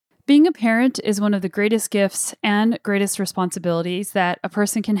Being a parent is one of the greatest gifts and greatest responsibilities that a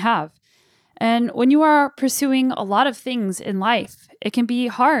person can have. And when you are pursuing a lot of things in life, it can be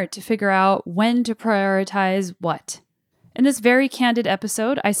hard to figure out when to prioritize what. In this very candid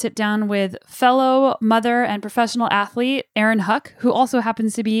episode, I sit down with fellow mother and professional athlete Erin Huck, who also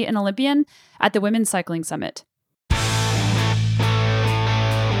happens to be an Olympian at the Women's Cycling Summit.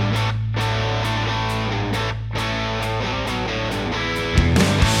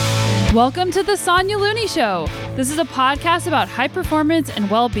 Welcome to the Sonia Looney Show. This is a podcast about high performance and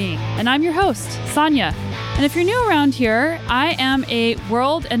well-being, and I'm your host, Sonia. And if you're new around here, I am a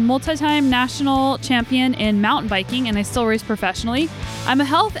world and multi-time national champion in mountain biking, and I still race professionally. I'm a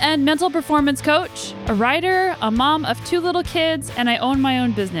health and mental performance coach, a writer, a mom of 2 little kids, and I own my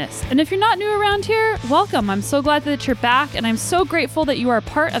own business. And if you're not new around here, welcome. I'm so glad that you're back, and I'm so grateful that you are a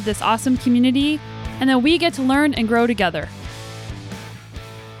part of this awesome community and that we get to learn and grow together.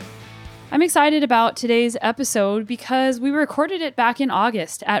 I'm excited about today's episode because we recorded it back in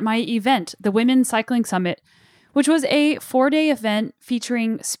August at my event, the Women's Cycling Summit, which was a 4-day event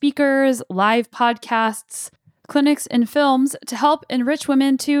featuring speakers, live podcasts, clinics, and films to help enrich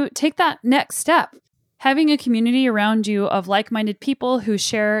women to take that next step. Having a community around you of like-minded people who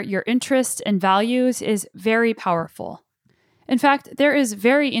share your interests and values is very powerful. In fact, there is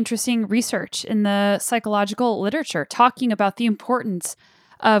very interesting research in the psychological literature talking about the importance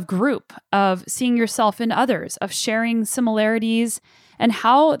of group, of seeing yourself in others, of sharing similarities, and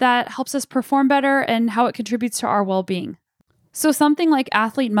how that helps us perform better and how it contributes to our well-being. So something like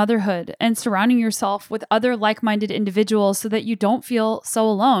athlete motherhood and surrounding yourself with other like-minded individuals so that you don't feel so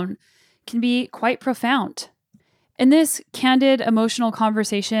alone can be quite profound. In this candid, emotional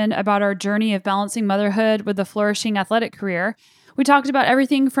conversation about our journey of balancing motherhood with a flourishing athletic career, we talked about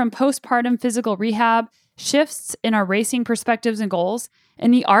everything from postpartum physical rehab, shifts in our racing perspectives and goals,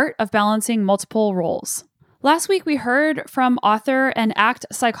 and the art of balancing multiple roles. Last week, we heard from author and ACT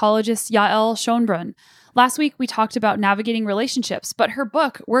psychologist Yael Schonbrun. Last week, we talked about navigating relationships, but her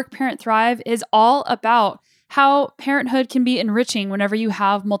book, Work, Parent, Thrive, is all about how parenthood can be enriching whenever you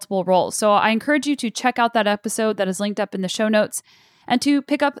have multiple roles. So I encourage you to check out that episode that is linked up in the show notes and to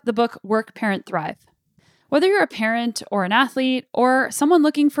pick up the book, Work, Parent, Thrive. Whether you're a parent or an athlete or someone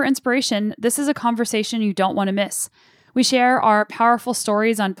looking for inspiration, this is a conversation you don't want to miss. We share our powerful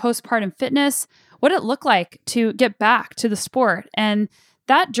stories on postpartum fitness, what it looked like to get back to the sport, and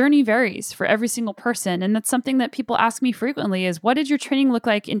that journey varies for every single person. And that's something that people ask me frequently is, what did your training look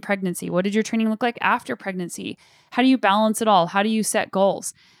like in pregnancy? What did your training look like after pregnancy? How do you balance it all? How do you set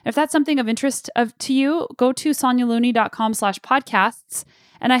goals? If that's something of interest to you, go to sonialooney.com/podcasts.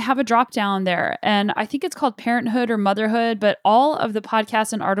 And I have a drop down there, and I think it's called Parenthood or Motherhood, but all of the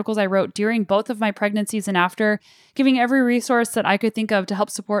podcasts and articles I wrote during both of my pregnancies and after, giving every resource that I could think of to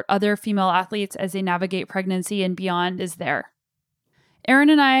help support other female athletes as they navigate pregnancy and beyond is there. Erin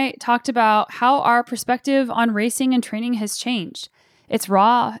and I talked about how our perspective on racing and training has changed. It's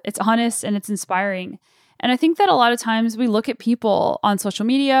raw, it's honest, and it's inspiring. And I think that a lot of times we look at people on social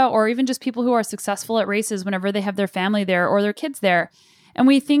media or even just people who are successful at races whenever they have their family there or their kids there, and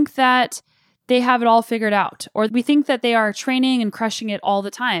we think that they have it all figured out, or we think that they are training and crushing it all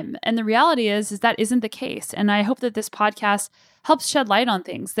the time. And the reality is that isn't the case. And I hope that this podcast helps shed light on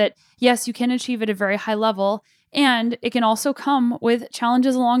things that, yes, you can achieve at a very high level, and it can also come with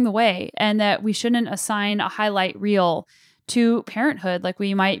challenges along the way, and that we shouldn't assign a highlight reel to parenthood like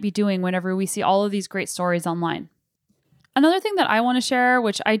we might be doing whenever we see all of these great stories online. Another thing that I want to share,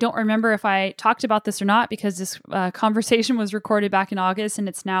 which I don't remember if I talked about this or not because this conversation was recorded back in August and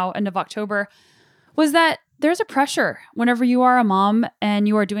it's now end of October, was that there's a pressure whenever you are a mom and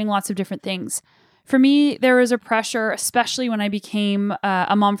you are doing lots of different things. For me, there was a pressure, especially when I became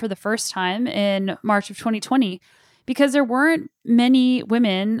a mom for the first time in March of 2020, because there weren't many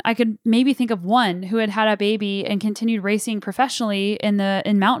women. I could maybe think of one who had a baby and continued racing professionally in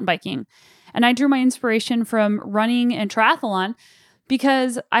mountain biking. And I drew my inspiration from running and triathlon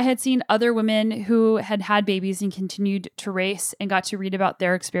because I had seen other women who had babies and continued to race and got to read about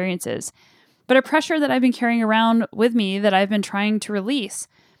their experiences. But a pressure that I've been carrying around with me that I've been trying to release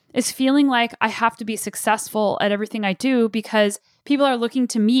is feeling like I have to be successful at everything I do because people are looking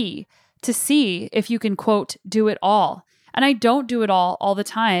to me to see if you can, quote, do it all. And I don't do it all the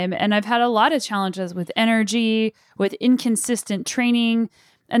time. And I've had a lot of challenges with energy, with inconsistent training,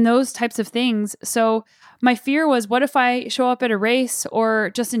 and those types of things. So my fear was, what if I show up at a race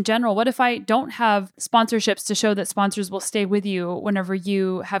or just in general, what if I don't have sponsorships to show that sponsors will stay with you whenever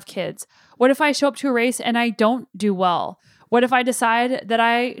you have kids? What if I show up to a race and I don't do well? What if I decide that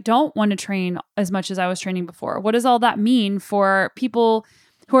I don't want to train as much as I was training before? What does all that mean for people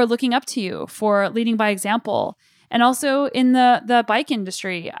who are looking up to you for leading by example. And also in the bike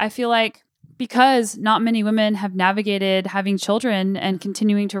industry, I feel like because not many women have navigated having children and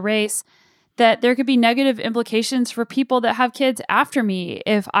continuing to race, that there could be negative implications for people that have kids after me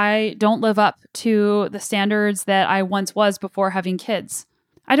if I don't live up to the standards that I once was before having kids.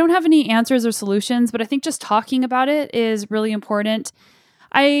 I don't have any answers or solutions, but I think just talking about it is really important.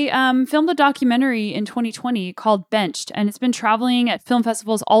 I filmed a documentary in 2020 called Benched, and it's been traveling at film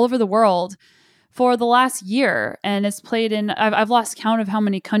festivals all over the world for the last year. And it's played in, I've lost count of how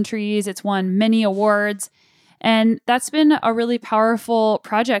many countries. It's won many awards. And that's been a really powerful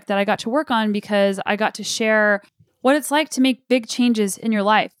project that I got to work on because I got to share what it's like to make big changes in your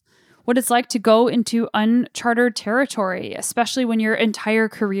life, what it's like to go into uncharted territory, especially when your entire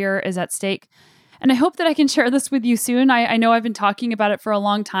career is at stake. And I hope that I can share this with you soon. I know I've been talking about it for a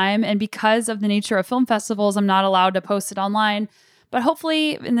long time, and because of the nature of film festivals, I'm not allowed to post it online. But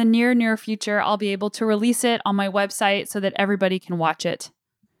hopefully in the near future, I'll be able to release it on my website so that everybody can watch it.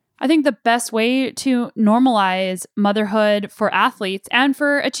 I think the best way to normalize motherhood for athletes and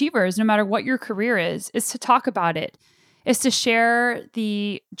for achievers, no matter what your career is to talk about it, is to share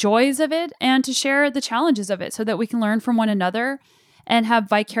the joys of it and to share the challenges of it so that we can learn from one another and have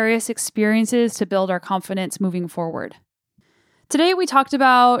vicarious experiences to build our confidence moving forward. Today, we talked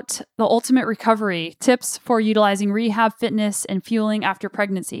about the ultimate recovery, tips for utilizing rehab, fitness, and fueling after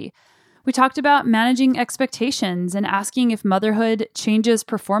pregnancy. We talked about managing expectations and asking if motherhood changes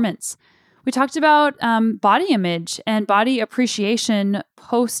performance. We talked about body image and body appreciation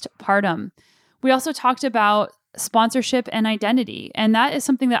postpartum. We also talked about sponsorship and identity. And that is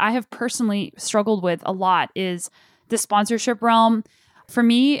something that I have personally struggled with a lot, is the sponsorship realm. For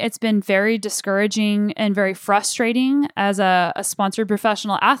me, it's been very discouraging and very frustrating as a sponsored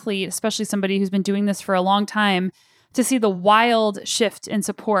professional athlete, especially somebody who's been doing this for a long time, to see the wild shift in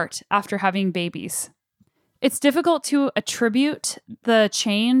support after having babies. It's difficult to attribute the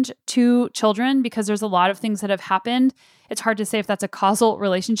change to children because there's a lot of things that have happened. It's hard to say if that's a causal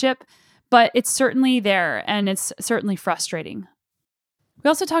relationship, but it's certainly there and it's certainly frustrating. We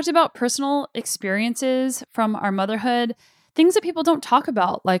also talked about personal experiences from our motherhood, things that people don't talk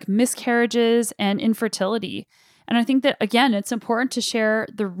about, like miscarriages and infertility. And I think that, again, it's important to share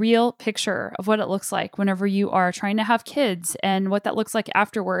the real picture of what it looks like whenever you are trying to have kids and what that looks like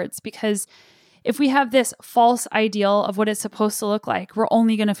afterwards. Because if we have this false ideal of what it's supposed to look like, we're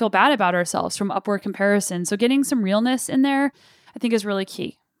only going to feel bad about ourselves from upward comparison. So getting some realness in there, I think, is really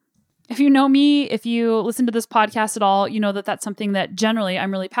key. If you know me, if you listen to this podcast at all, you know that that's something that generally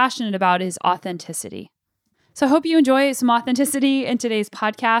I'm really passionate about, is authenticity. So I hope you enjoy some authenticity in today's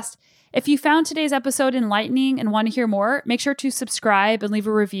podcast. If you found today's episode enlightening and want to hear more, make sure to subscribe and leave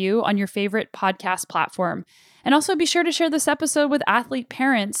a review on your favorite podcast platform. And also be sure to share this episode with athlete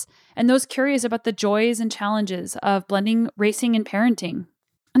parents and those curious about the joys and challenges of blending racing and parenting.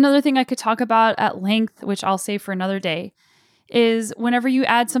 Another thing I could talk about at length, which I'll save for another day, is whenever you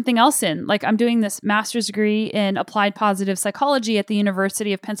add something else in. Like, I'm doing this master's degree in applied positive psychology at the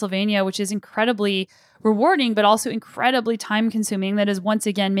University of Pennsylvania, which is incredibly rewarding, but also incredibly time consuming. That is once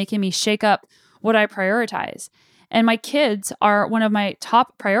again making me shake up what I prioritize. And my kids are one of my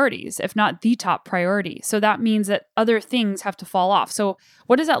top priorities, if not the top priority. So that means that other things have to fall off. So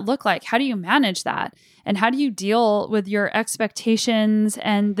what does that look like? How do you manage that? And how do you deal with your expectations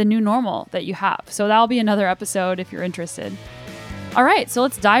and the new normal that you have? So that'll be another episode if you're interested. All right, so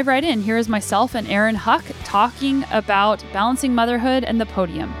let's dive right in. Here is myself and Erin Huck talking about balancing motherhood and the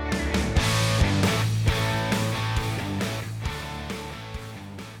podium.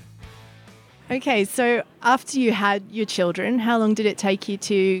 Okay, so after you had your children, how long did it take you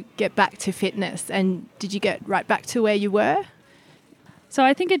to get back to fitness? And did you get right back to where you were? So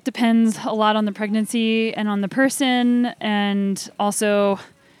I think it depends a lot on the pregnancy and on the person. And also,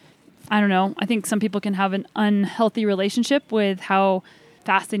 I don't know, I think some people can have an unhealthy relationship with how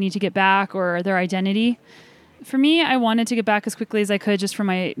fast they need to get back or their identity. For me, I wanted to get back as quickly as I could just for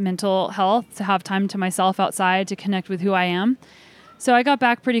my mental health, to have time to myself outside, to connect with who I am. So I got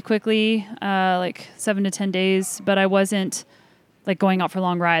back pretty quickly, like 7 to 10 days, but I wasn't like going out for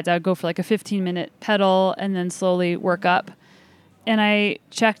long rides. I would go for like a 15-minute pedal and then slowly work up. And I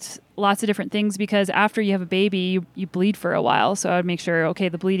checked lots of different things because after you have a baby, you bleed for a while. So I would make sure, okay,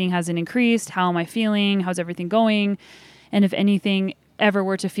 the bleeding hasn't increased. How am I feeling? How's everything going? And if anything ever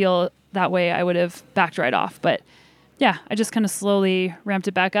were to feel that way, I would have backed right off. But yeah, I just kind of slowly ramped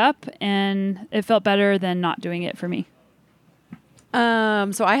it back up and it felt better than not doing it for me.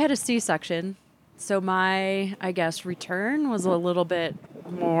 So I had a C-section. So my, I guess, return was a little bit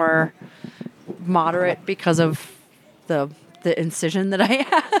more moderate because of the the incision that I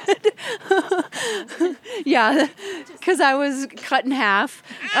had. Yeah, because I was cut in half.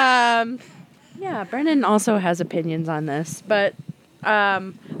 Yeah, Brennan also has opinions on this, but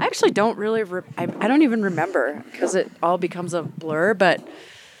I actually don't really, I don't even remember because it all becomes a blur, but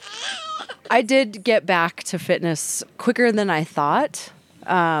I did get back to fitness quicker than I thought.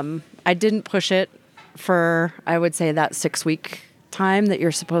 I didn't push it for, I would say, that 6-week time that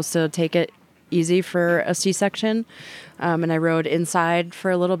you're supposed to take it easy for a C-section. And I rode inside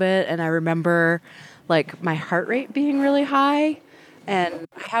for a little bit, and I remember like my heart rate being really high. And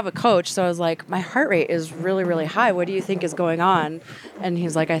I have a coach, so I was like, my heart rate is really, really high. What do you think is going on? And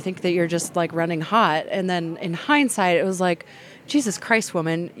he's like, I think that you're just like running hot. And then in hindsight, it was like, Jesus Christ,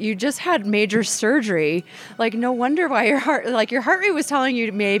 woman, you just had major surgery. Like, no wonder why your heart rate was telling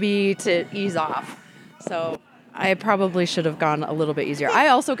you maybe to ease off. So I probably should have gone a little bit easier. I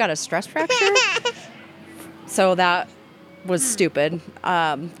also got a stress fracture. So that was stupid.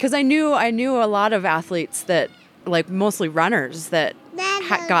 Because I knew a lot of athletes that, like mostly runners, that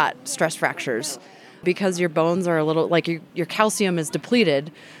got stress fractures because your bones are a little, like your calcium is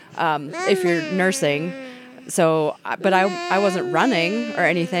depleted if you're nursing. So, but I wasn't running or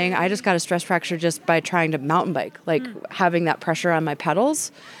anything. I just got a stress fracture just by trying to mountain bike, like having that pressure on my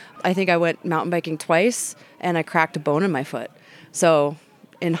pedals. I think I went mountain biking twice and I cracked a bone in my foot. So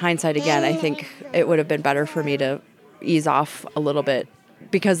in hindsight, again, I think it would have been better for me to ease off a little bit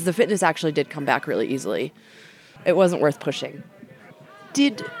because the fitness actually did come back really easily. It wasn't worth pushing.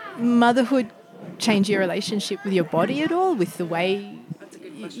 Did motherhood change your relationship with your body at all? With the way? That's a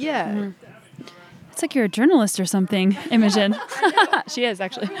good question. Yeah. Mm-hmm. It's like you're a journalist or something, Imogen. She is,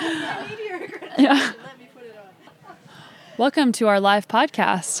 actually. Yeah. Welcome to our live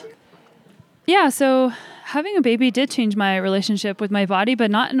podcast. Yeah, so having a baby did change my relationship with my body, but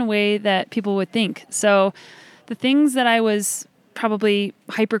not in a way that people would think. So the things that I was probably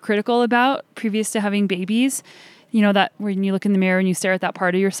hypercritical about previous to having babies, you know, that when you look in the mirror and you stare at that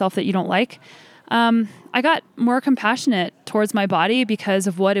part of yourself that you don't like, I got more compassionate towards my body because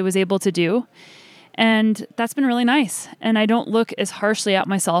of what it was able to do. And that's been really nice. And I don't look as harshly at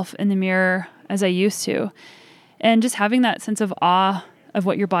myself in the mirror as I used to. And just having that sense of awe of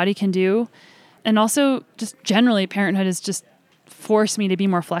what your body can do. And also just generally parenthood has just forced me to be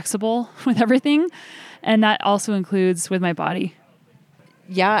more flexible with everything. And that also includes with my body.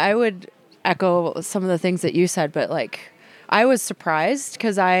 Yeah, I would echo some of the things that you said, but like I was surprised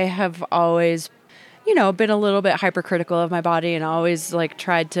because I have always, you know, been a little bit hypercritical of my body and always like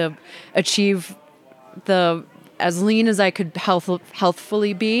tried to achieve the as lean as I could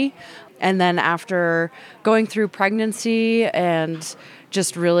healthfully be. And then after going through pregnancy and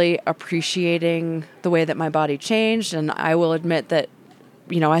just really appreciating the way that my body changed, and I will admit that,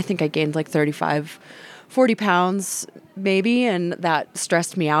 you know, I think I gained like 40 pounds maybe, and that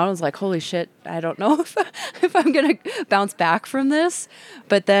stressed me out. I was like, holy shit, I don't know if I'm going to bounce back from this.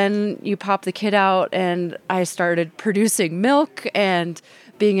 But then you pop the kid out and I started producing milk and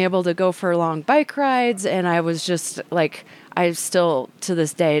being able to go for long bike rides. And I was just like, I still to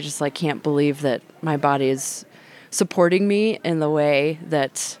this day just like can't believe that my body is supporting me in the way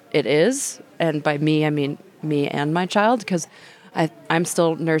that it is. And by me, I mean me and my child, because I'm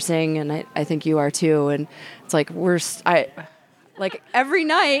still nursing, and I think you are too. And it's like like every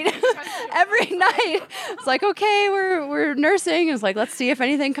night, it's like, okay, we're nursing. It's like, let's see if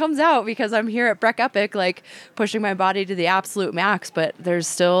anything comes out, because I'm here at Breck Epic, like pushing my body to the absolute max, but it's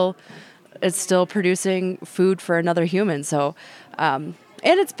still producing food for another human. So, and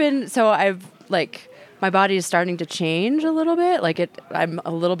it's been, so I've like, my body is starting to change a little bit. Like I'm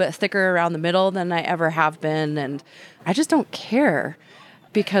a little bit thicker around the middle than I ever have been. And I just don't care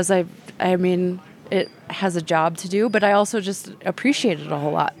because I mean, it has a job to do, but I also just appreciate it a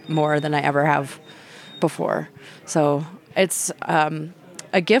whole lot more than I ever have before. So it's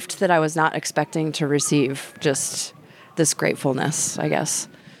a gift that I was not expecting to receive, just this gratefulness, I guess.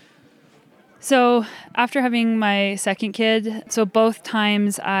 So after having my second kid, so both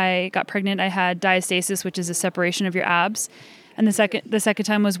times I got pregnant, I had diastasis, which is a separation of your abs. And the second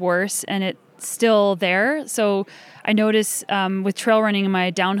time was worse, and it's still there. So I notice with trail running and my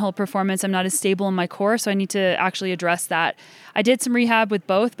downhill performance, I'm not as stable in my core. So I need to actually address that. I did some rehab with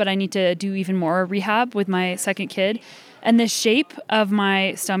both, but I need to do even more rehab with my second kid. And the shape of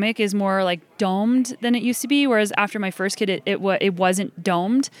my stomach is more like domed than it used to be. Whereas after my first kid, it wasn't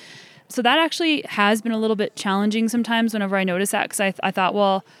domed. So that actually has been a little bit challenging sometimes whenever I notice that, because I thought,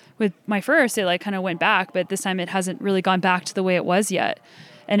 well, with my first, it like kind of went back, but this time it hasn't really gone back to the way it was yet.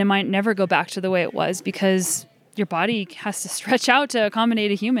 And it might never go back to the way it was because your body has to stretch out to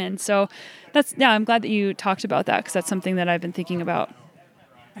accommodate a human. So I'm glad that you talked about that, because that's something that I've been thinking about.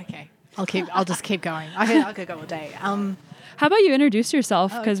 Okay. I'll just keep going. I could go all day. How about you introduce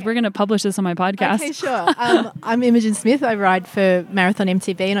yourself, because we're going to publish this on my podcast. Okay, sure. I'm Imogen Smith. I ride for Marathon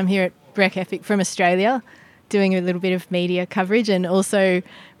MTB, and I'm here at Breck Epic from Australia, doing a little bit of media coverage and also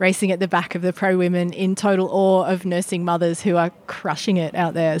racing at the back of the pro women, in total awe of nursing mothers who are crushing it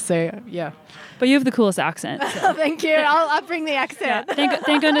out there. So, yeah. But you have the coolest accent. So. Thank you. I'll bring the accent. Yeah.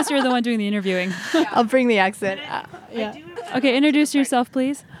 Thank goodness you're the one doing the interviewing. I'll bring the accent. Yeah. Okay, introduce yourself,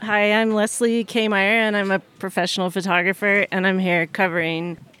 please. Hi, I'm Leslie K. Meyer, and I'm a professional photographer, and I'm here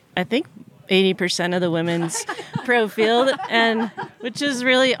covering, I think, 80% of the women's pro field, and which is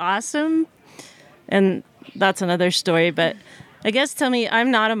really awesome. And that's another story. But I guess, tell me,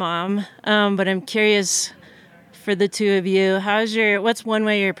 I'm not a mom, but I'm curious for the two of you, what's one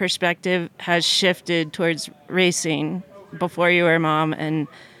way your perspective has shifted towards racing before you were a mom and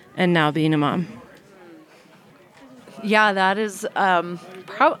now being a mom? Yeah, that is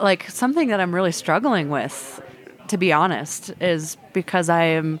like something that I'm really struggling with, to be honest, is because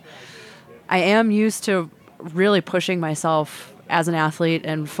I am used to really pushing myself as an athlete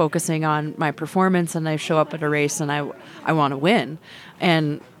and focusing on my performance, and I show up at a race and I want to win.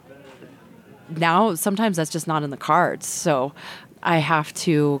 And now sometimes that's just not in the cards. So I have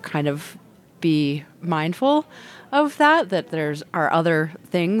to kind of be mindful of that are other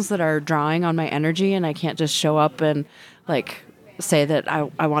things that are drawing on my energy, and I can't just show up and like say that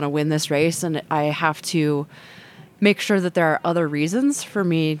I want to win this race, and I have to make sure that there are other reasons for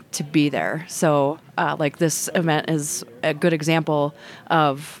me to be there. So like this event is a good example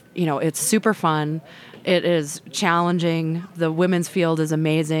of, it's super fun. It is challenging. The women's field is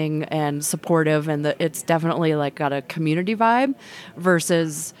amazing and supportive, and it's definitely like got a community vibe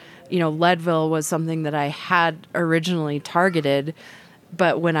versus, Leadville was something that I had originally targeted.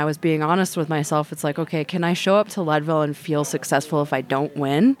 But when I was being honest with myself, it's like, okay, can I show up to Leadville and feel successful if I don't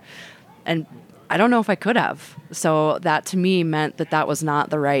win? And I don't know if I could have. So that to me meant that was not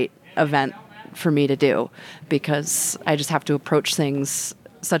the right event for me to do, because I just have to approach things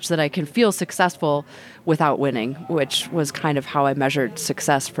such that I can feel successful without winning, which was kind of how I measured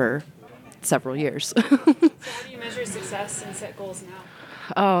success for several years. So how do you measure success and set goals now?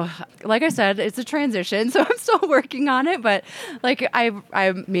 Oh, like I said, it's a transition, so I'm still working on it. But like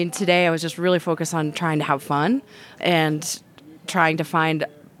I mean, today I was just really focused on trying to have fun and trying to find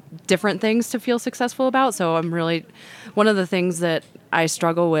different things to feel successful about. So one of the things that I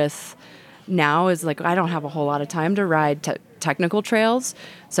struggle with now is like I don't have a whole lot of time to ride technical trails.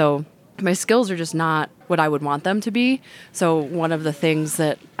 So my skills are just not what I would want them to be. So one of the things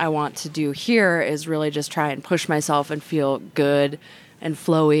that I want to do here is really just try and push myself and feel good and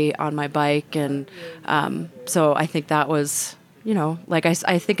flowy on my bike. And so I think that was, like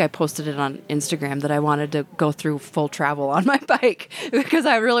I think I posted it on Instagram that I wanted to go through full travel on my bike because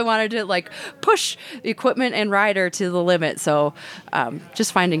I really wanted to like push the equipment and rider to the limit. So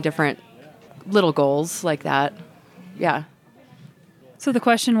just finding different little goals like that. Yeah. So the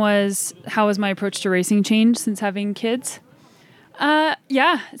question was, how has my approach to racing changed since having kids?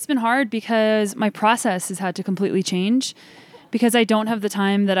 Yeah, it's been hard because my process has had to completely change because I don't have the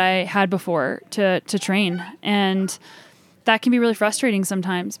time that I had before to train. And that can be really frustrating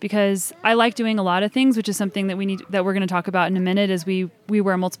sometimes because I like doing a lot of things, which is something that we're going to talk about in a minute as we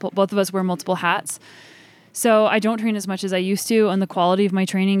wear both of us wear multiple hats. So I don't train as much as I used to, and the quality of my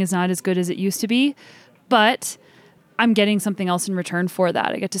training is not as good as it used to be, but I'm getting something else in return for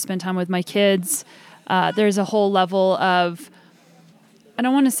that. I get to spend time with my kids. There's a whole level of, I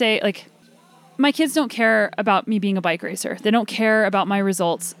don't want to say like, my kids don't care about me being a bike racer. They don't care about my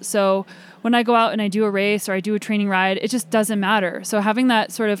results. So when I go out and I do a race or I do a training ride, it just doesn't matter. So having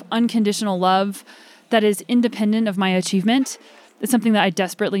that sort of unconditional love that is independent of my achievement is something that I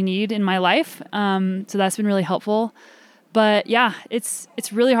desperately need in my life. So that's been really helpful. But yeah, it's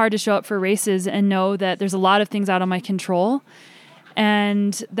really hard to show up for races and know that there's a lot of things out of my control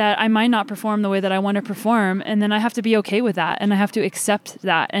and that I might not perform the way that I want to perform. And then I have to be okay with that. And I have to accept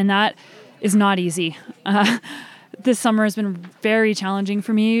that. And that is not easy. This summer has been very challenging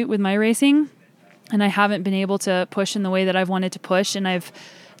for me with my racing, and I haven't been able to push in the way that I've wanted to push, and I've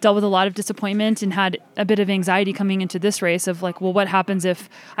dealt with a lot of disappointment and had a bit of anxiety coming into this race of like, well, what happens if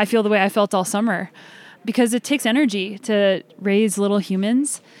I feel the way I felt all summer? Because it takes energy to raise little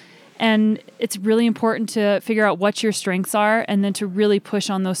humans, and it's really important to figure out what your strengths are and then to really push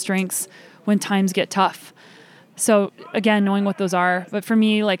on those strengths when times get tough. So again, knowing what those are. But for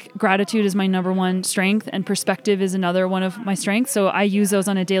me, like gratitude is my number one strength and perspective is another one of my strengths. So I use those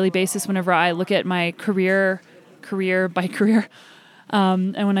on a daily basis whenever I look at my career career, bike career,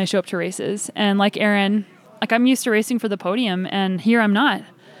 and when I show up to races. And like Erin, like I'm used to racing for the podium, and here I'm not.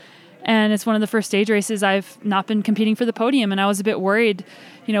 And it's one of the first stage races I've not been competing for the podium. And I was a bit worried,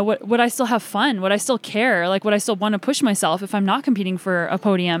 would I still have fun? Would I still care? Like, would I still want to push myself if I'm not competing for a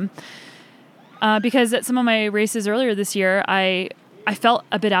podium? Because at some of my races earlier this year, I felt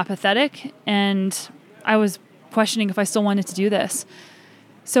a bit apathetic, and I was questioning if I still wanted to do this.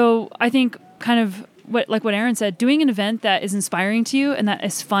 So I think kind of what Erin said, doing an event that is inspiring to you and that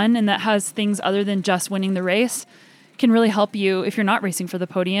is fun and that has things other than just winning the race can really help you if you're not racing for the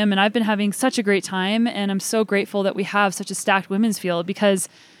podium. And I've been having such a great time, and I'm so grateful that we have such a stacked women's field, because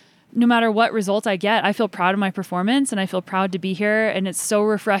no matter what result I get, I feel proud of my performance and I feel proud to be here. And it's so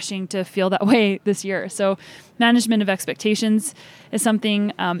refreshing to feel that way this year. So management of expectations is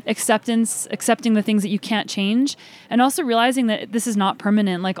something, accepting the things that you can't change, and also realizing that this is not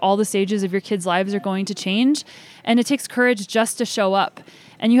permanent. Like, all the stages of your kids' lives are going to change, and it takes courage just to show up.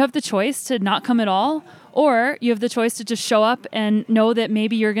 And you have the choice to not come at all, or you have the choice to just show up and know that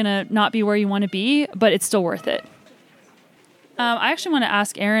maybe you're going to not be where you want to be, but it's still worth it. I actually want to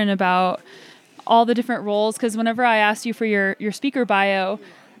ask Erin about all the different roles, because whenever I asked you for your speaker bio,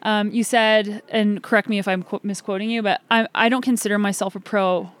 you said, and correct me if I'm misquoting you, but I don't consider myself a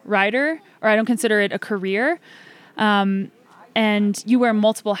pro rider, or I don't consider it a career. And you wear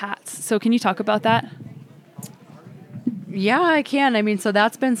multiple hats. So can you talk about that? Yeah, I can. I mean, so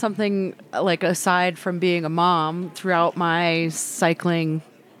that's been something, like, aside from being a mom, throughout my cycling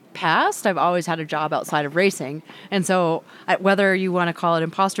past, I've always had a job outside of racing. And so whether you want to call it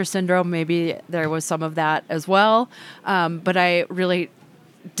imposter syndrome, maybe there was some of that as well. But I really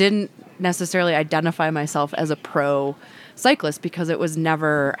didn't necessarily identify myself as a pro cyclist, because it was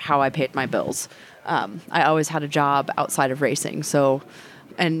never how I paid my bills. I always had a job outside of racing. So,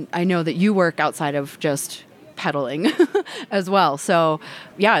 and I know that you work outside of just pedaling as well. So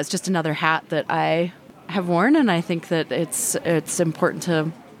yeah, it's just another hat that I have worn. And I think that it's important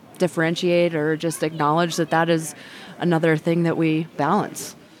to differentiate, or just acknowledge that is another thing that we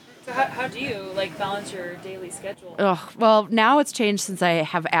balance. So how do you balance your daily schedule? Well, now it's changed since I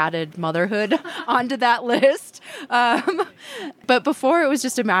have added motherhood onto that list. But before, it was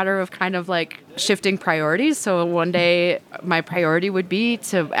just a matter of kind of shifting priorities. So one day my priority would be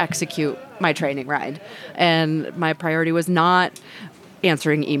to execute my training ride, and my priority was not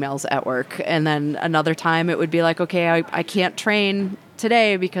answering emails at work. And then another time it would be okay, I can't train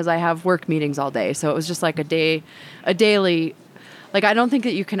today because I have work meetings all day. So it was just a daily, I don't think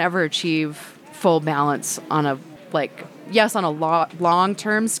that you can ever achieve full balance on a, yes, on a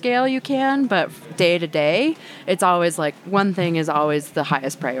long-term scale you can, but day to day, it's always one thing is always the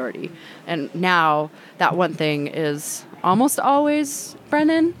highest priority. And now that one thing is almost always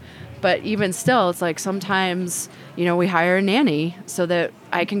Brennan. But even still, it's sometimes, we hire a nanny so that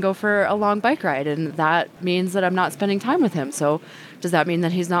I can go for a long bike ride, and that means that I'm not spending time with him. So does that mean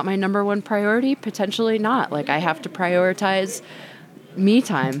that he's not my number one priority? Potentially not. I have to prioritize me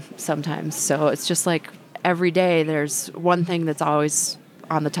time sometimes. So it's just every day there's one thing that's always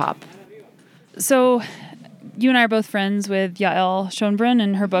on the top. So you and I are both friends with Yael Schonbrun,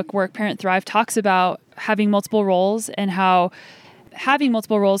 and her book, Work, Parent, Thrive, talks about having multiple roles and how having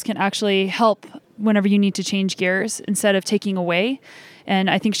multiple roles can actually help whenever you need to change gears instead of taking away. And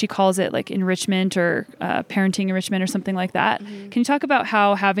I think she calls it enrichment, or parenting enrichment, or something like that. Mm-hmm. Can you talk about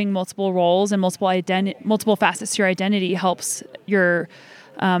how having multiple roles and multiple facets to your identity helps your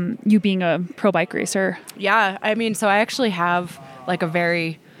you being a pro bike racer? Yeah, I mean, so I actually have a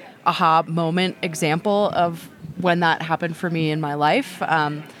very aha moment example of when that happened for me in my life.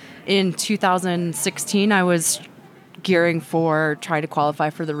 In 2016, I was gearing for trying to qualify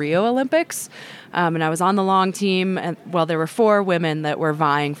for the Rio Olympics. And I was on the long team, and there were 4 women that were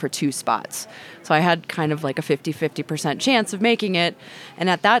vying for 2 spots. So I had kind of a 50-50% chance of making it. And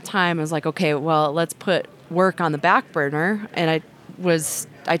at that time I was okay, well, let's put work on the back burner. And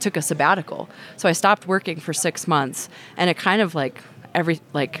I took a sabbatical. So I stopped working for 6 months, and it kind of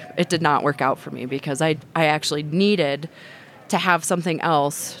it did not work out for me, because I actually needed to have something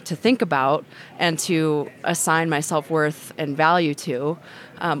else to think about and to assign my self-worth and value to,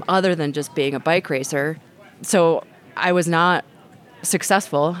 other than just being a bike racer. So I was not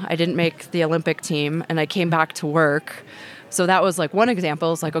successful. I didn't make the Olympic team, and I came back to work. So that was one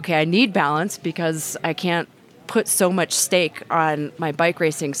example. It's okay, I need balance, because I can't put so much stake on my bike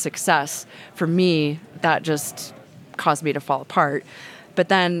racing success. For me, that just caused me to fall apart. But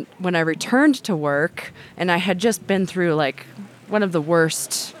then when I returned to work, and I had just been through one of the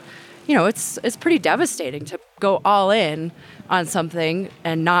worst, it's pretty devastating to go all in on something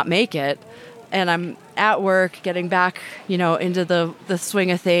and not make it. and I'm at work getting back, into the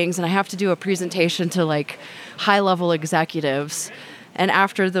swing of things, and I have to do a presentation to like high-level executives. And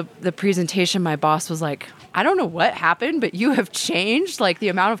after the presentation, my boss was like, I don't know what happened, but you have changed, like the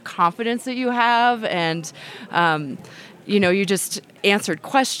amount of confidence that you have. And, you just answered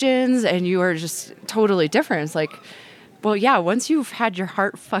questions and you are just totally different. It's like, well, yeah, once you've had your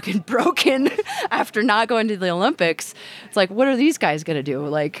heart fucking broken after not going to the Olympics, it's like, what are these guys going to do?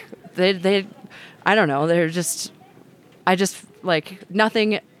 Like, they, I don't know. I just like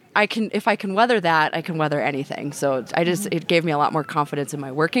nothing. If I can weather that, I can weather anything. So it gave me a lot more confidence in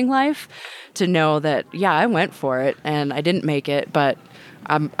my working life to know that, yeah, I went for it and I didn't make it, but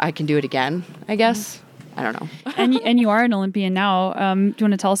I can do it again, I guess. I don't know. and you are an Olympian now. Do you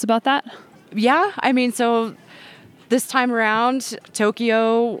want to tell us about that? Yeah. I mean, so this time around,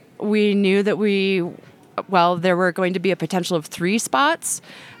 Tokyo, we knew that there were going to be a potential of 3 spots.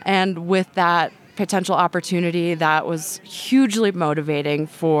 And with that potential opportunity, that was hugely motivating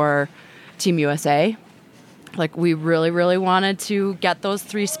for Team USA. Like, we really, really wanted to get those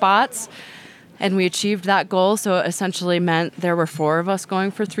 3 spots, and we achieved that goal. So it essentially meant there were 4 of us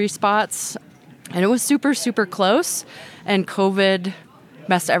going for 3 spots, and it was super, super close, and COVID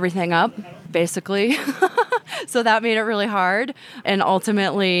messed everything up, basically. So that made it really hard, and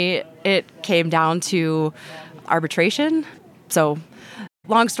ultimately it came down to arbitration. So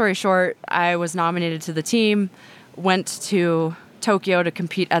long story short, I was nominated to the team, went to Tokyo to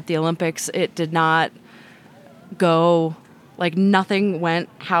compete at the Olympics. It did not go, like nothing went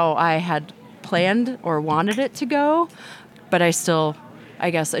how I had planned or wanted it to go, but I still,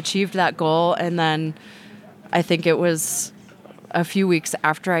 I guess, achieved that goal. And then I think it was a few weeks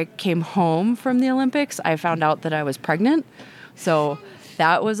after I came home from the Olympics, I found out that I was pregnant. So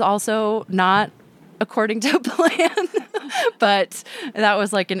that was also not according to plan, but that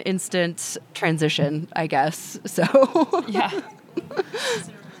was like an instant transition, I guess. So Yeah.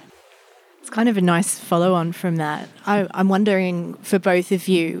 It's kind of a nice follow-on from that. I'm wondering, for both of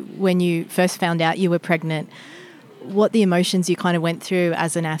you, when you first found out you were pregnant, what the emotions you kind of went through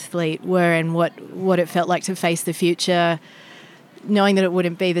as an athlete were, and what it felt like to face the future, knowing that it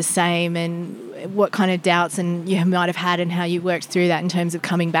wouldn't be the same, and what kind of doubts and you might have had and how you worked through that in terms of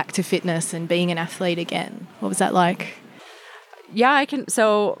coming back to fitness and being an athlete again. What was that like? Yeah, I can.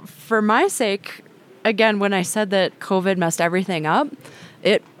 So for my sake, again, when I said that COVID messed everything up,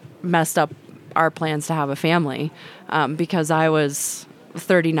 it messed up our plans to have a family, because I was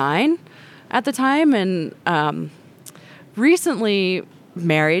 39 at the time, and recently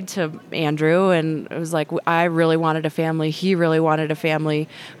married to Andrew, and it was like I really wanted a family, he really wanted a family,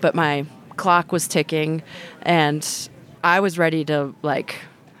 but my clock was ticking, and I was ready to, like,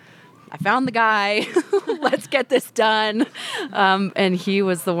 I found the guy, let's get this done. And he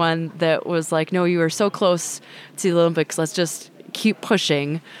was the one that was like, no, you were so close to the Olympics, let's just keep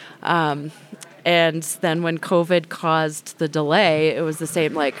pushing. And then when COVID caused the delay, it was the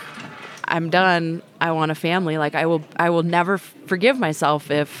same, like, I'm done, I want a family. Like, I will never forgive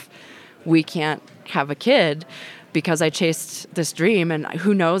myself if we can't have a kid, because I chased this dream, and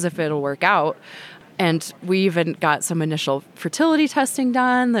who knows if it'll work out. And we even got some initial fertility testing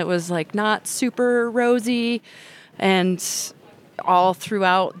done that was like not super rosy. And all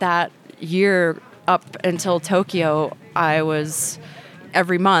throughout that year up until Tokyo, I was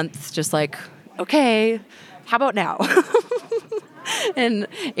every month just like, okay, how about now? And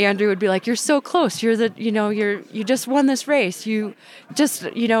Andrew would be like, you're so close. You just won this race. You just,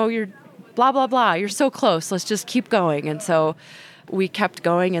 you're blah, blah, blah. You're so close. Let's just keep going. And so we kept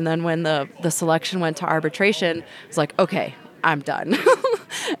going. And then when the selection went to arbitration, it's like, okay, I'm done.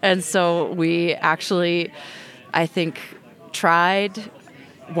 And so we actually, I think, tried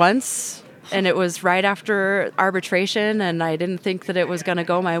once, and it was right after arbitration, and I didn't think that it was going to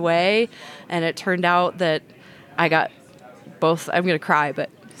go my way. And it turned out that I got both, I'm going to cry, but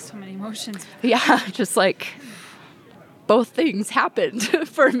So many emotions. yeah, just like both things happened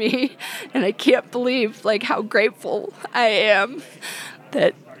for me. And I can't believe like how grateful I am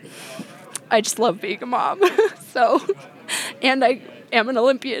that I just love being a mom. So, and I am an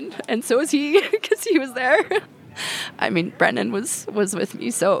Olympian, and so is he, because he was there. I mean, Brennan was with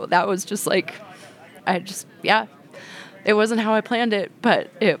me, so that was just like, it wasn't how I planned it, but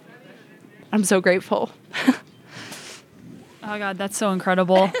I'm so grateful. Oh God, that's so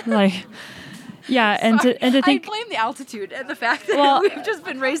incredible. Like, yeah, and to think, I blame the altitude and the fact that we've just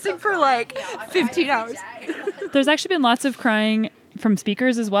been racing for like 15 hours. There's actually been lots of crying from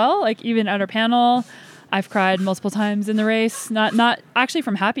speakers as well. Like, even at our panel, I've cried multiple times in the race. Not actually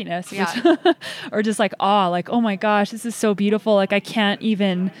from happiness, Yeah. or just like awe. Like, oh my gosh, this is so beautiful. Like, I can't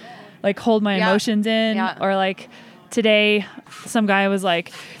even like hold my emotions in, or like today, some guy was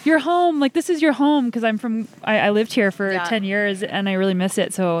like, "You're home. Like this is your home." Because I lived here for 10 years and I really miss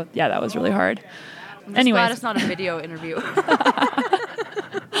it. So yeah, that was really hard. Anyways, glad it's not a video interview.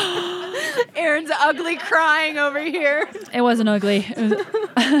 Erin's ugly crying over here. It wasn't ugly.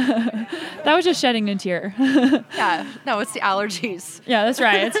 That was just shedding a tear. Yeah, no, it's the allergies. Yeah, that's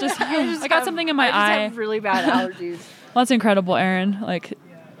right. It's just I got something in my eye. I just have really bad allergies. Well, that's incredible, Erin. Like,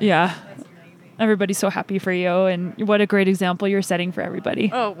 yeah. Everybody's so happy for you, and what a great example you're setting for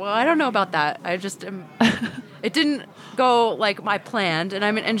everybody. Oh, well, I don't know about that. I just am... It didn't go like I planned, and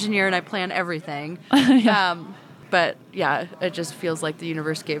I'm an engineer and I plan everything. But yeah, it just feels like the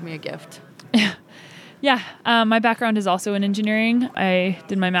universe gave me a gift. Yeah. My background is also in engineering. I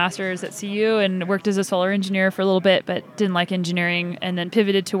did my master's at CU and worked as a solar engineer for a little bit, but didn't like engineering, and then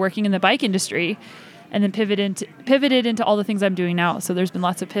pivoted to working in the bike industry, and then pivoted into all the things I'm doing now. So there's been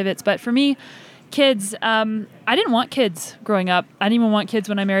lots of pivots. But for me, kids, I didn't want kids growing up. I didn't even want kids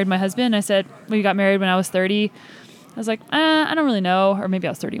when I married my husband. I said, we got married when I was 30. I was like, I don't really know. Or maybe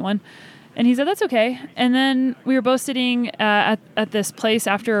I was 31. And he said, that's okay. And then we were both sitting at this place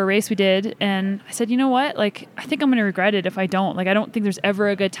after a race we did. And I said, you know what? Like, I think I'm going to regret it if I don't. Like, I don't think there's ever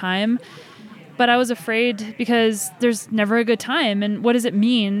a good time. But I was afraid because there's never a good time. And what does it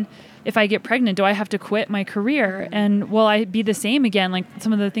mean if I get pregnant? Do I have to quit my career? And will I be the same again? Like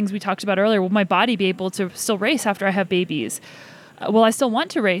some of the things we talked about earlier, will my body be able to still race after I have babies? Will I still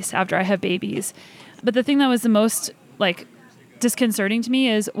want to race after I have babies? But the thing that was the most like disconcerting to me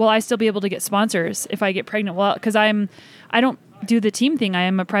is, will I still be able to get sponsors if I get pregnant? Well, because I don't do the team thing. I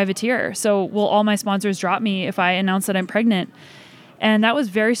am a privateer. So will all my sponsors drop me if I announce that I'm pregnant? And that was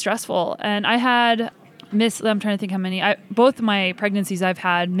very stressful. And I had I'm trying to think how many. Both my pregnancies, I've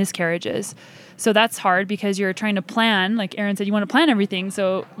had miscarriages. So that's hard because you're trying to plan. Like Erin said, you want to plan everything.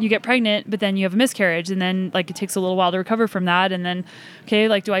 So you get pregnant, but then you have a miscarriage. And then like it takes a little while to recover from that. And then, okay,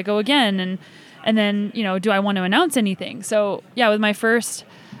 like do I go again? And then, you know, do I want to announce anything? So yeah, with my first,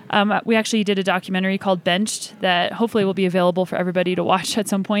 we actually did a documentary called Benched that hopefully will be available for everybody to watch at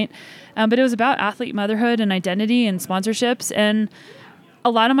some point. But it was about athlete motherhood and identity and sponsorships. And a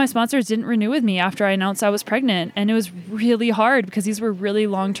lot of my sponsors didn't renew with me after I announced I was pregnant. And it was really hard because these were really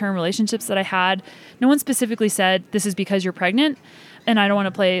long-term relationships that I had. No one specifically said, this is because you're pregnant. And I don't want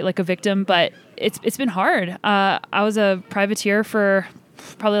to play like a victim, but it's been hard. I was a privateer for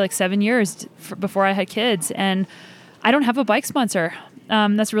probably like 7 years before I had kids. And I don't have a bike sponsor.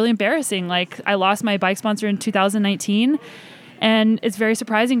 That's really embarrassing. Like I lost my bike sponsor in 2019. And it's very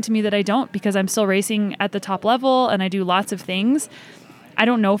surprising to me that I don't, because I'm still racing at the top level and I do lots of things. I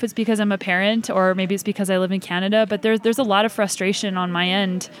don't know if it's because I'm a parent or maybe it's because I live in Canada, but there's a lot of frustration on my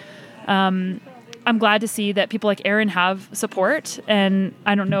end. I'm glad to see that people like Erin have support, and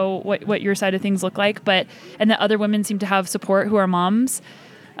I don't know what your side of things look like, and that other women seem to have support who are moms.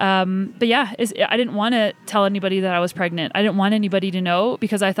 But yeah, I didn't want to tell anybody that I was pregnant. I didn't want anybody to know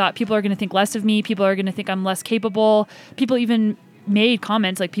because I thought people are going to think less of me. People are going to think I'm less capable. People even made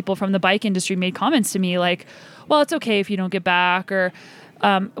comments, like people from the bike industry made comments to me like, well, it's okay if you don't get back, or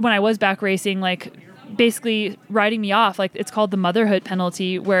when I was back racing, like basically writing me off. Like it's called the motherhood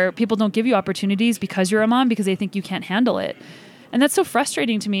penalty, where people don't give you opportunities because you're a mom because they think you can't handle it. And that's so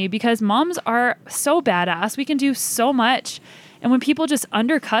frustrating to me because moms are so badass. We can do so much. And when people just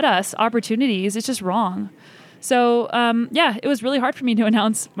undercut us opportunities, it's just wrong. So yeah, it was really hard for me to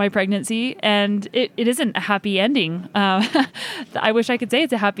announce my pregnancy, and it isn't a happy ending. I wish I could say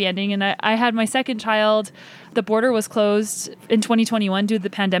it's a happy ending. And I had my second child. The border was closed in 2021 due to the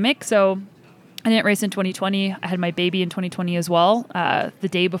pandemic. So I didn't race in 2020. I had my baby in 2020 as well. The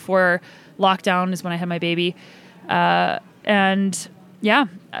day before lockdown is when I had my baby. And yeah,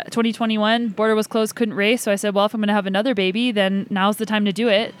 2021, border was closed, couldn't race. So I said, well, if I'm going to have another baby, then now's the time to do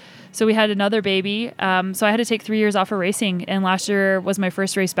it. So we had another baby. So I had to take 3 years off of racing. And last year was my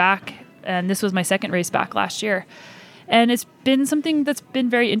first race back. And this was my second race back last year. And it's been something that's been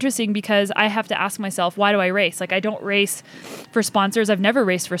very interesting because I have to ask myself, why do I race? Like I don't race for sponsors. I've never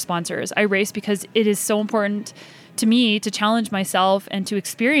raced for sponsors. I race because it is so important to me to challenge myself and to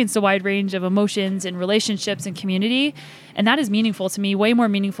experience a wide range of emotions and relationships and community. And that is meaningful to me, way more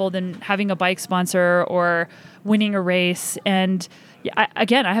meaningful than having a bike sponsor or winning a race. And I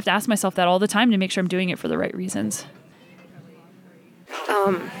have to ask myself that all the time to make sure I'm doing it for the right reasons.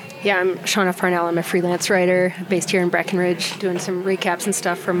 Yeah, I'm Shauna Farnell. I'm a freelance writer based here in Breckenridge, doing some recaps and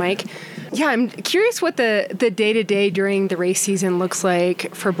stuff for Mike. Yeah, I'm curious what the day-to-day during the race season looks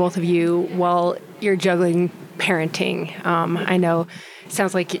like for both of you while you're juggling parenting. I know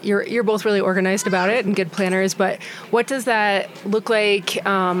sounds like you're both really organized about it and good planners, but what does that look like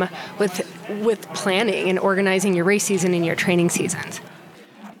with planning and organizing your race season and your training seasons?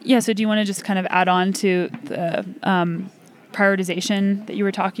 Yeah, so do you want to just kind of add on to the prioritization that you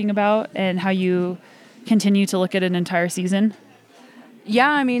were talking about and how you continue to look at an entire season? Yeah,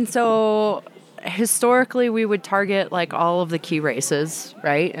 I mean, so historically we would target like all of the key races,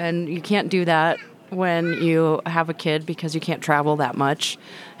 right? And you can't do that when you have a kid because you can't travel that much,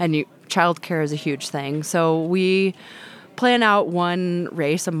 and childcare is a huge thing. So we plan out one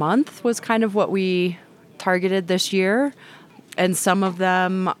race a month was kind of what we targeted this year. And some of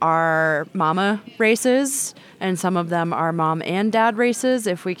them are mama races, and some of them are mom and dad races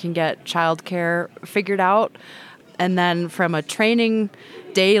if we can get childcare figured out. And then from a training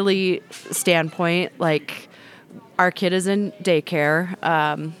daily standpoint, like our kid is in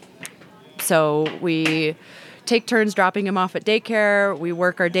daycare. So we take turns dropping him off at daycare. We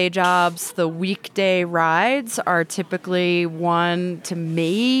work our day jobs. The weekday rides are typically 1 to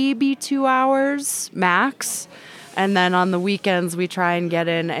maybe 2 hours max. And then on the weekends, we try and get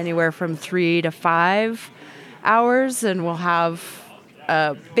in anywhere from 3 to 5 hours. And we'll have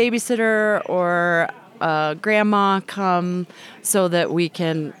a babysitter or a grandma come so that we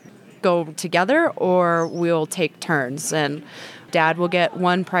can go together, or we'll take turns. And dad will get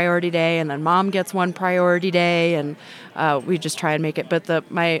one priority day, and then mom gets one priority day, and we just try and make it. But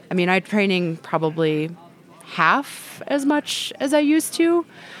I'm training probably half as much as I used to,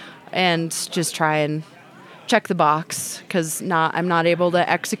 and just try and check the box because I'm not able to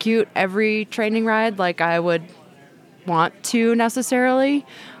execute every training ride like I would want to necessarily,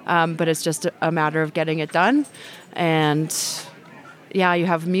 but it's just a matter of getting it done. And yeah, you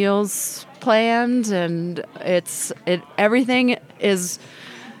have meals planned, and everything is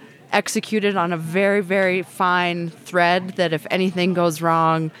executed on a very, very fine thread that if anything goes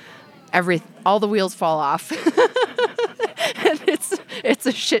wrong, all the wheels fall off. And it's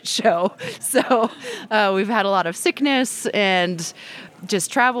a shit show. So we've had a lot of sickness and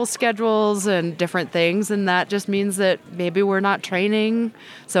just travel schedules and different things, and that just means that maybe we're not training.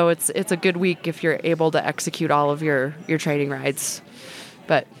 So it's a good week if you're able to execute all of your training rides.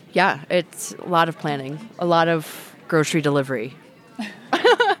 But yeah, it's a lot of planning, a lot of grocery delivery.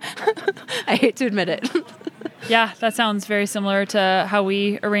 I hate to admit it. Yeah, that sounds very similar to how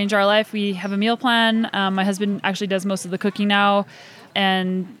we arrange our life. We have a meal plan. My husband actually does most of the cooking now,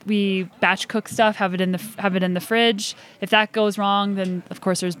 and we batch cook stuff, have it in the fridge. If that goes wrong, then of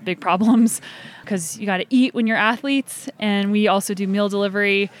course there's big problems because you got to eat when you're athletes. And we also do meal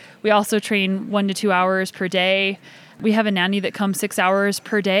delivery. We also train 1 to 2 hours per day. We have a nanny that comes 6 hours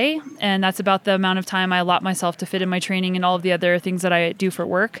per day, and that's about the amount of time I allot myself to fit in my training and all of the other things that I do for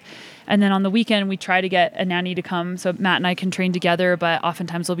work. And then on the weekend, we try to get a nanny to come so Matt and I can train together, but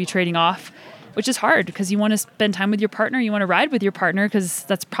oftentimes we'll be trading off, which is hard because you want to spend time with your partner. You want to ride with your partner because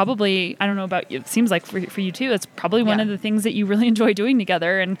that's probably, I don't know about you, it seems like for you too, that's probably one of the things that you really enjoy doing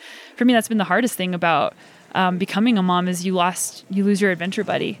together. And for me, that's been the hardest thing about becoming a mom is you lose your adventure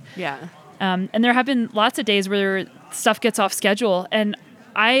buddy. Yeah. And there have been lots of days where stuff gets off schedule, and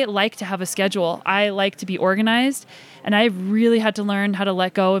I like to have a schedule. I like to be organized, and I really had to learn how to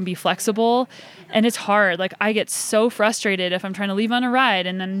let go and be flexible. And it's hard. Like I get so frustrated if I'm trying to leave on a ride,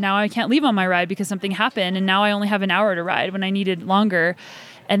 and then now I can't leave on my ride because something happened, and now I only have an hour to ride when I needed longer.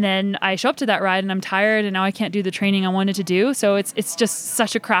 And then I show up to that ride and I'm tired, and now I can't do the training I wanted to do. So it's just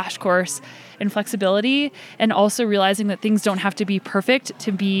such a crash course in flexibility, and also realizing that things don't have to be perfect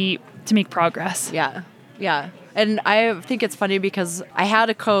to make progress. Yeah. Yeah. And I think it's funny because I had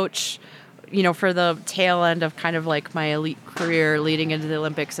a coach, for the tail end of kind of like my elite career leading into the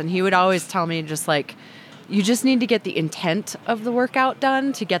Olympics. And he would always tell me just like, you just need to get the intent of the workout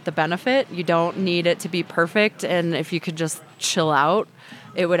done to get the benefit. You don't need it to be perfect. And if you could just chill out,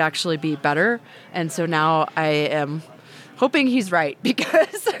 it would actually be better. And so now I am hoping he's right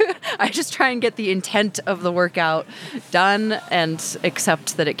because I just try and get the intent of the workout done and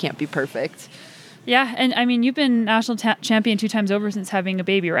accept that it can't be perfect. Yeah, and I mean, you've been national champion 2 times over since having a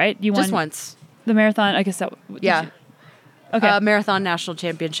baby, right? You won just once. The marathon, I guess that... Yeah. Okay. Marathon national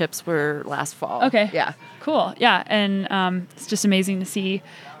championships were last fall. Okay. Yeah. Cool. Yeah, and it's just amazing to see,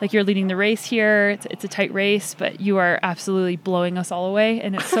 like, you're leading the race here. It's a tight race, but you are absolutely blowing us all away,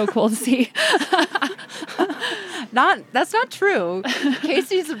 and it's so cool to see. That's not true.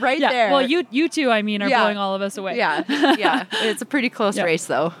 Casey's right there. Well, you two, I mean, are blowing all of us away. Yeah. Yeah. It's a pretty close race,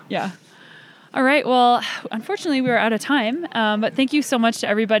 though. Yeah. All right. Well, unfortunately, we are out of time. But thank you so much to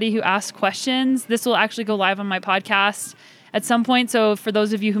everybody who asked questions. This will actually go live on my podcast at some point. So for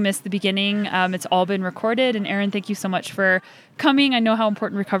those of you who missed the beginning, it's all been recorded. And Erin, thank you so much for coming. I know how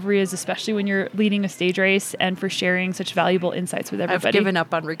important recovery is, especially when you're leading a stage race, and for sharing such valuable insights with everybody. I've given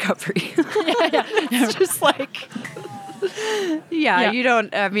up on recovery. It's just like, you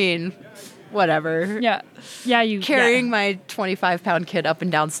don't, I mean, whatever. Yeah, you carrying my 25-pound kid up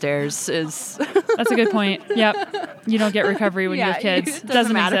and down stairs is that's a good point. Yep. You don't get recovery when you have kids. It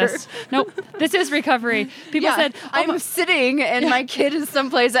doesn't matter. Exist. Nope. This is recovery. People said, I'm sitting and my kid is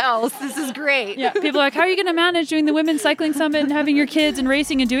someplace else. This is great. Yeah. People are like, how are you going to manage doing the Women's Cycling Summit and having your kids and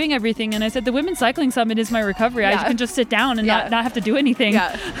racing and doing everything? And I said, the Women's Cycling Summit is my recovery. I can just sit down and not have to do anything.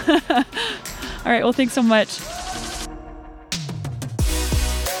 Yeah. All right. Well, thanks so much.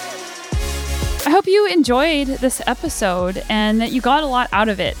 I hope you enjoyed this episode and that you got a lot out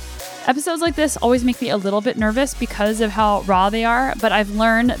of it. Episodes like this always make me a little bit nervous because of how raw they are, but I've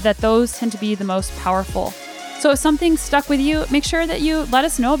learned that those tend to be the most powerful. So if something stuck with you, make sure that you let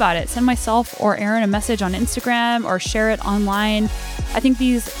us know about it. Send myself or Erin a message on Instagram or share it online. I think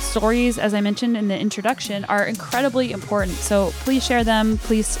these stories, as I mentioned in the introduction, are incredibly important. So please share them.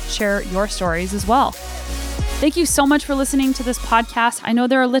 Please share your stories as well. Thank you so much for listening to this podcast. I know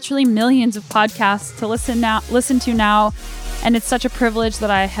there are literally millions of podcasts to listen to now, and it's such a privilege that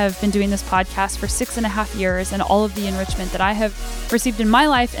I have been doing this podcast for 6.5 years, and all of the enrichment that I have received in my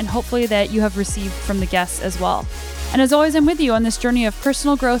life, and hopefully that you have received from the guests as well. And as always, I'm with you on this journey of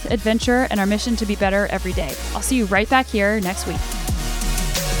personal growth, adventure, and our mission to be better every day. I'll see you right back here next week.